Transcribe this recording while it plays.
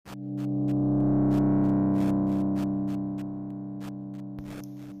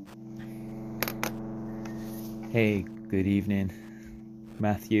Hey, good evening.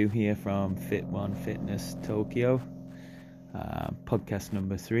 Matthew here from Fit One Fitness Tokyo, podcast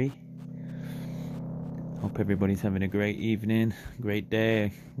number 3. Hope everybody's having a great evening, great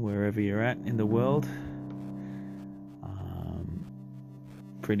day, wherever you're at in the world.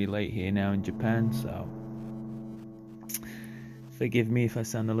 Pretty late here now in Japan, so forgive me if I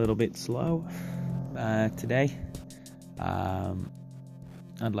sound a little bit slow. Today, I'd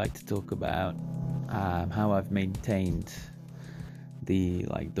like to talk about how I've maintained the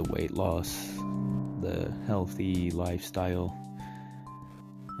weight loss, the healthy lifestyle,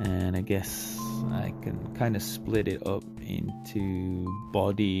 and I guess I can kind of split it up into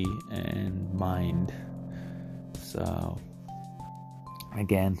body and mind. So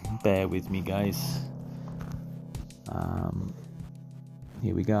again, bear with me, guys.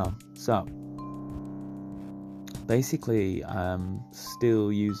 Here we go. So basically, I'm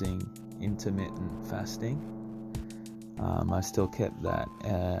still using intermittent fasting. I still kept that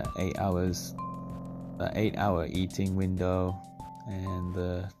 8-hour eating window and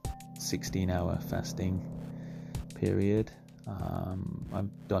the 16-hour fasting period. I've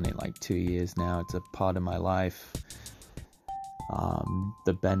done it 2 years now. It's a part of my life.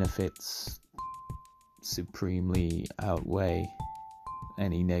 The benefits supremely outweigh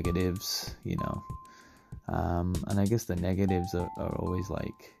any negatives, and I guess the negatives are always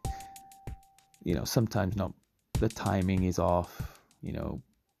sometimes not, the timing is off,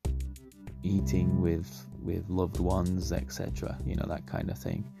 eating with loved ones, etc., that kind of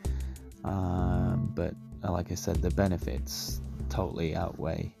thing. But like I said, the benefits totally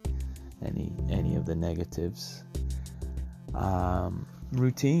outweigh any of the negatives.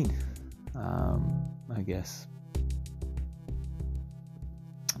 Routine, I guess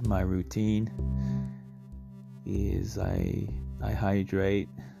my routine is I hydrate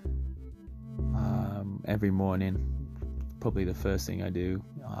every morning. Probably the first thing I do.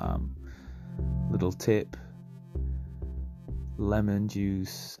 Little tip: lemon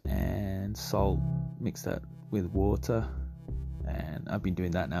juice and salt, mix that with water, and I've been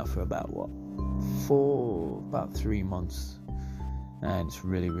doing that now for about 3 months, and it's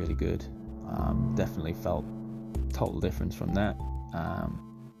really, really good. Definitely felt total difference from that.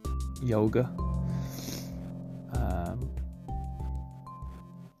 Yoga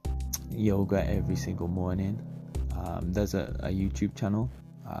every single morning. There's a YouTube channel,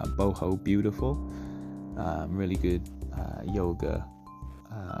 Boho Beautiful, really good yoga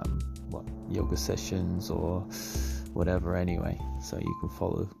sessions or whatever, anyway, so you can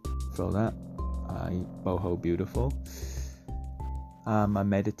follow that, Boho Beautiful. I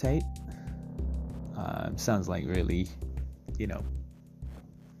meditate. Sounds like really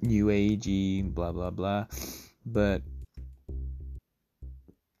new agey, blah blah blah, but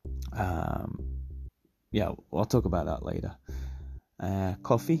I'll talk about that later.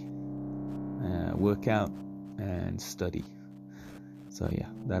 Coffee, workout, and study. So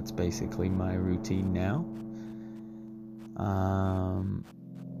that's basically my routine now.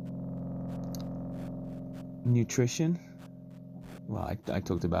 Nutrition. Well, I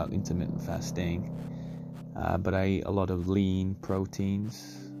talked about intermittent fasting, but I eat a lot of lean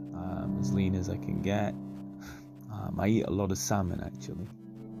proteins, as lean as I can get. I eat a lot of salmon, actually.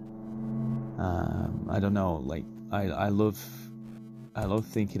 I don't know, I love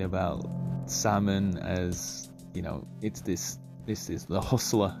thinking about salmon as, it's this is the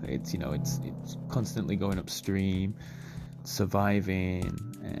hustler. It's it's constantly going upstream, surviving,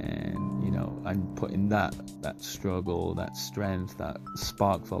 and I'm putting that struggle, that strength, that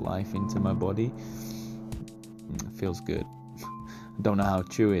spark for life into my body. It feels good. I don't know how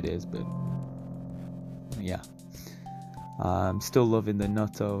true it is, but I'm still loving the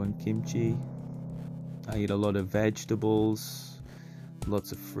natto and kimchi. I eat a lot of vegetables,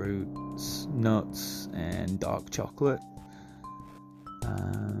 lots of fruits, nuts, and dark chocolate.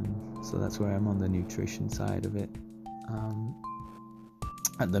 So that's where I'm on the nutrition side of it.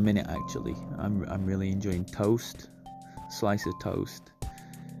 At the minute, actually, I'm really enjoying toast, slice of toast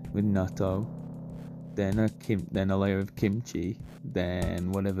with natto, then a layer of kimchi,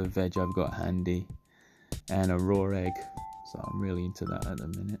 then whatever veg I've got handy, and a raw egg. So I'm really into that at the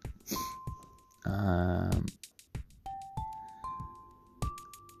minute.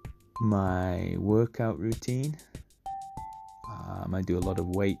 My workout routine. I do a lot of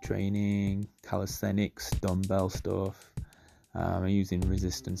weight training, calisthenics, dumbbell stuff. I'm using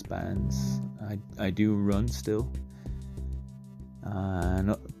resistance bands. I do run still.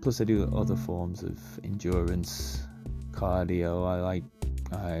 And plus I do other forms of endurance, cardio. I like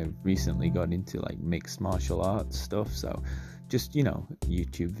I recently got into like mixed martial arts stuff, so just,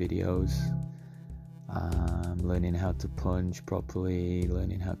 YouTube videos, learning how to punch properly,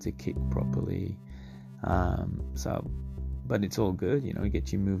 learning how to kick properly. But it's all good, it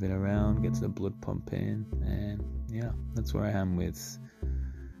gets you moving around, gets the blood pumping, and yeah, that's where I am with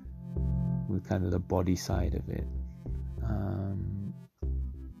kind of the body side of it.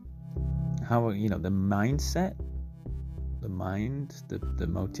 How, the mindset, the mind, the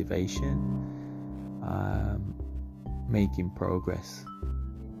motivation, making progress.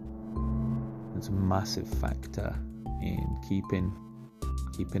 It's a massive factor in keeping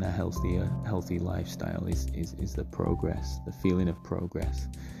a healthy lifestyle is the progress, the feeling of progress.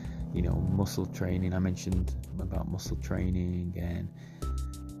 Muscle training. I mentioned about muscle training, and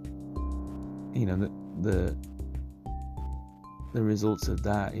the results of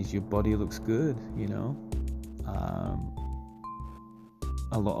that is your body looks good.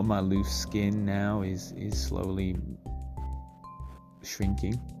 A lot of my loose skin now is slowly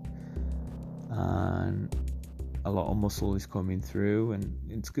shrinking, and a lot of muscle is coming through, and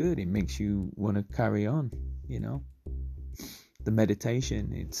it's good. It makes you want to carry on. The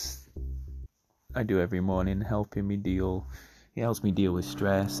meditation, I do every morning, helps me deal with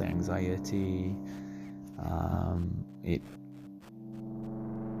stress, anxiety. It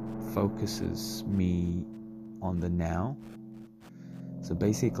focuses me on the now. So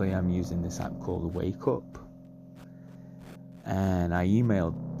basically, I'm using this app called Wake Up, and I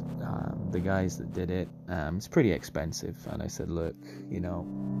emailed the guys that did it. It's pretty expensive, and I said, look,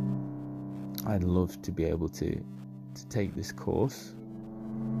 I'd love to be able to take this course.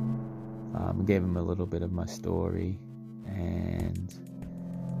 I gave them a little bit of my story, and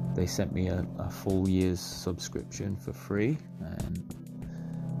they sent me a full year's subscription for free.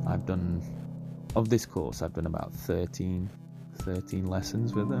 And of this course, I've done about 13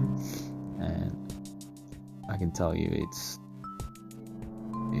 lessons with them, and I can tell you it's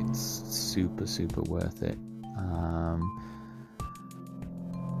super, super worth it.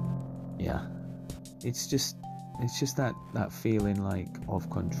 Yeah, it's just that feeling like of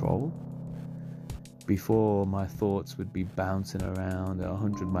control. Before, my thoughts would be bouncing around at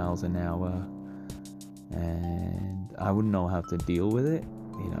 100 miles an hour, and I wouldn't know how to deal with it.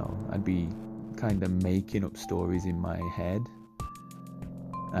 I'd be kind of making up stories in my head,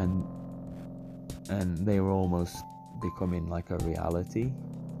 and they were almost becoming like a reality.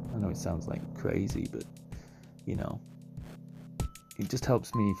 I know it sounds like crazy, but it just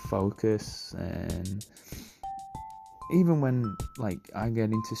helps me focus. And even when I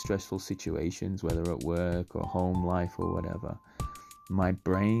get into stressful situations, whether at work or home life or whatever, my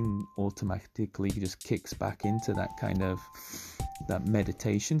brain automatically just kicks back into that kind of that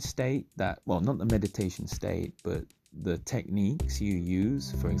meditation state. Not the meditation state, but the techniques you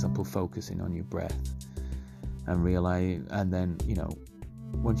use, for example, focusing on your breath, and realize, and then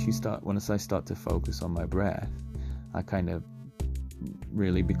once I start to focus on my breath, I kind of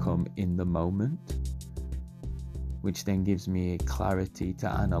really become in the moment, which then gives me a clarity to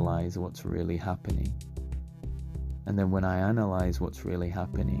analyze what's really happening. And then when I analyze what's really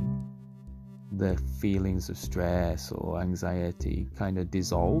happening, the feelings of stress or anxiety kind of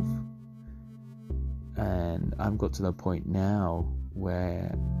dissolve. And I've got to the point now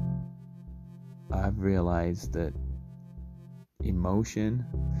where I've realized that emotion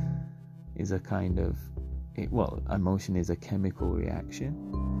is emotion is a chemical reaction,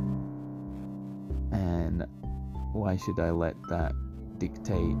 and why should I let that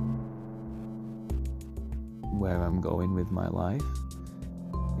dictate where I'm going with my life,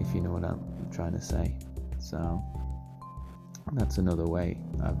 if you know what I'm trying to say? So that's another way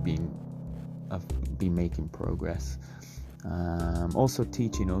I've been making progress. Also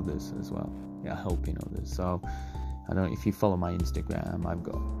teaching others as well, helping others. So I don't know if you follow my Instagram, I've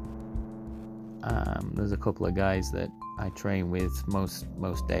got there's a couple of guys that I train with most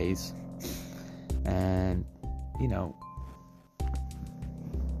days, and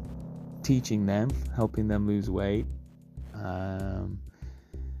teaching them, helping them lose weight,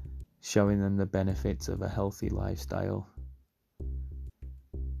 showing them the benefits of a healthy lifestyle.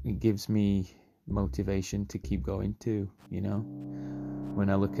 It gives me motivation to keep going too. When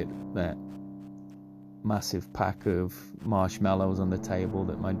I look at that massive pack of marshmallows on the table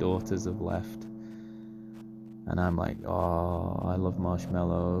that my daughters have left, and I'm like, oh, I love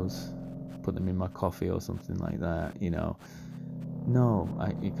marshmallows, put them in my coffee or something like that. It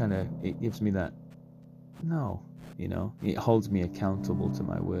gives me that, it holds me accountable to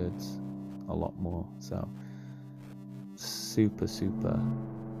my words a lot more. So super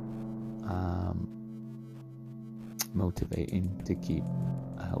motivating to keep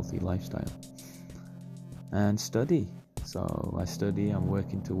a healthy lifestyle. And study. So I study, I'm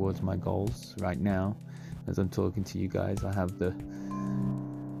working towards my goals right now. As I'm talking to you guys, I have the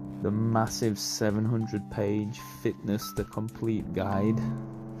massive 700-page Fitness the Complete Guide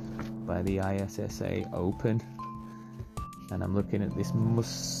by the ISSA open, and I'm looking at this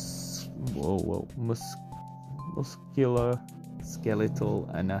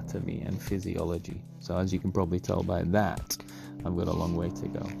musculoskeletal anatomy and physiology. So as you can probably tell by that, I've got a long way to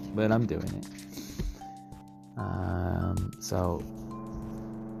go, but I'm doing it. So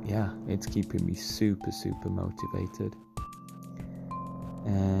yeah, it's keeping me super motivated.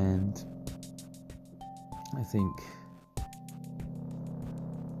 And I think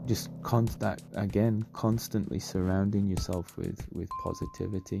just constantly surrounding yourself with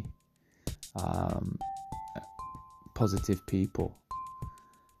positivity, positive people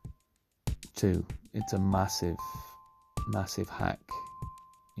too. It's a massive hack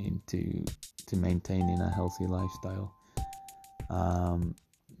into maintaining a healthy lifestyle. On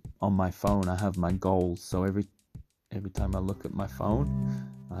my phone I have my goals, so every time I look at my phone,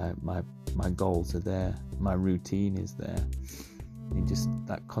 my goals are there, my routine is there, and just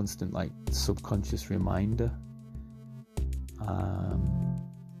that constant subconscious reminder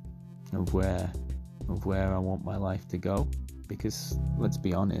of where I want my life to go. Because let's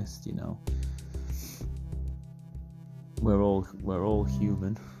be honest, we're all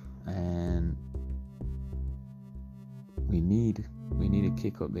human, and we need a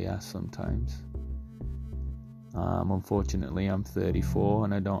kick up the ass sometimes. Unfortunately, I'm 34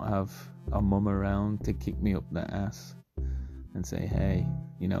 and I don't have a mum around to kick me up the ass and say, hey,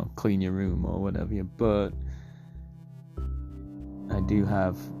 clean your room or whatever. But I do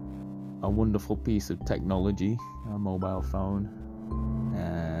have a wonderful piece of technology, a mobile phone,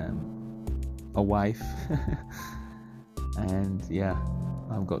 a wife, and yeah,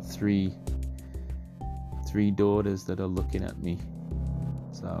 I've got three daughters that are looking at me.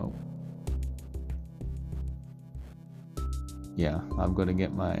 So yeah, I've got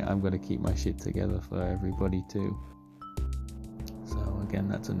to keep my shit together for everybody too. So again,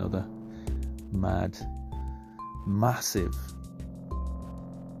 that's another massive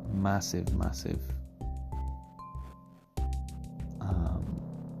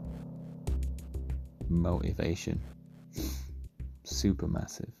motivation, super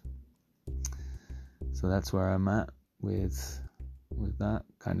massive. So that's where I'm at with that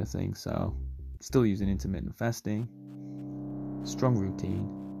kind of thing. So still using intermittent fasting, strong routine,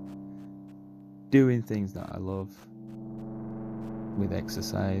 doing things that I love with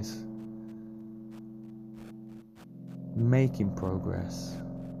exercise, making progress,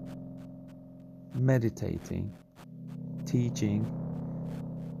 meditating, teaching,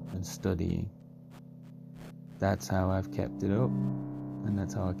 and studying. That's how I've kept it up, and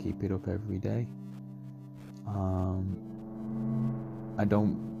that's how I keep it up every day. I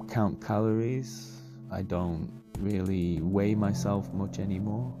don't count calories. I don't really weigh myself much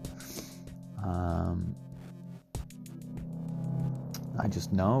anymore. I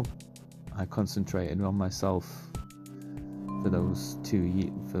just know I concentrated on myself for those 2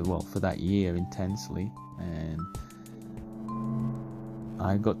 years, for that year intensely, and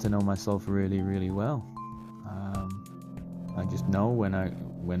I got to know myself really, really well. I just know when I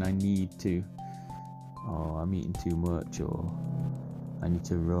need to, or I'm eating too much, or I need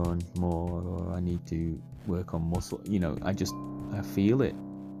to run more, or I need to work on muscle. I feel it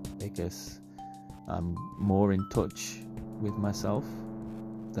because I'm more in touch with myself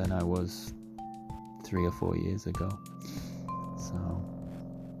than I was 3 or 4 years ago. So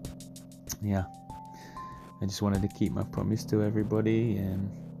yeah, I just wanted to keep my promise to everybody and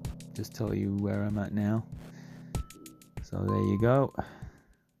just tell you where I'm at now. So there you go,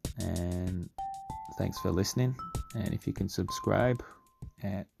 and thanks for listening. And if you can subscribe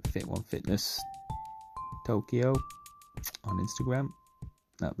at Fit1 Fitness Tokyo on Instagram,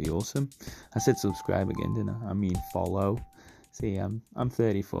 that'd be awesome. I said subscribe again, didn't I? I mean follow. See, I'm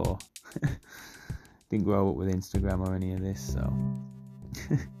 34. Didn't grow up with Instagram or any of this, so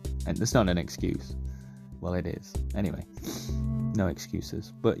and it's not an excuse. Well, it is. Anyway, no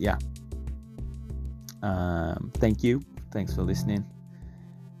excuses. But yeah, thank you. Thanks for listening.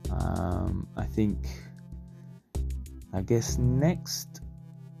 I guess the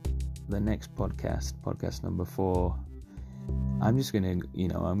next podcast number 4, I'm just gonna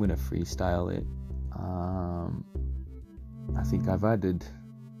freestyle it. I think I've added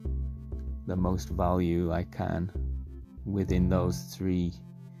the most value I can within those 3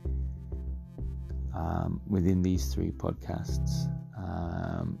 within these 3 podcasts.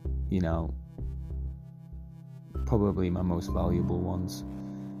 probably my most valuable ones.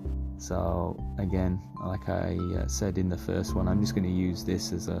 So again, like I said in the first one, I'm just going to use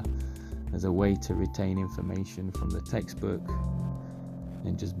this as a way to retain information from the textbook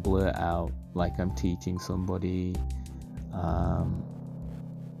and just blurt out like I'm teaching somebody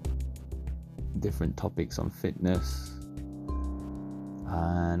different topics on fitness,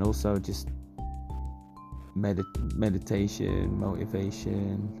 and also just meditation,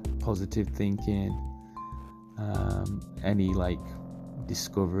 motivation, positive thinking, any like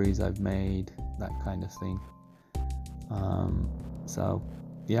discoveries I've made, that kind of thing. So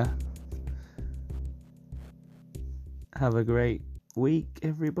yeah, have a great week,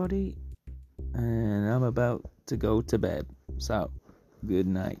 everybody, and I'm about to go to bed, so good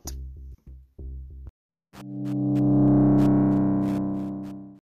night.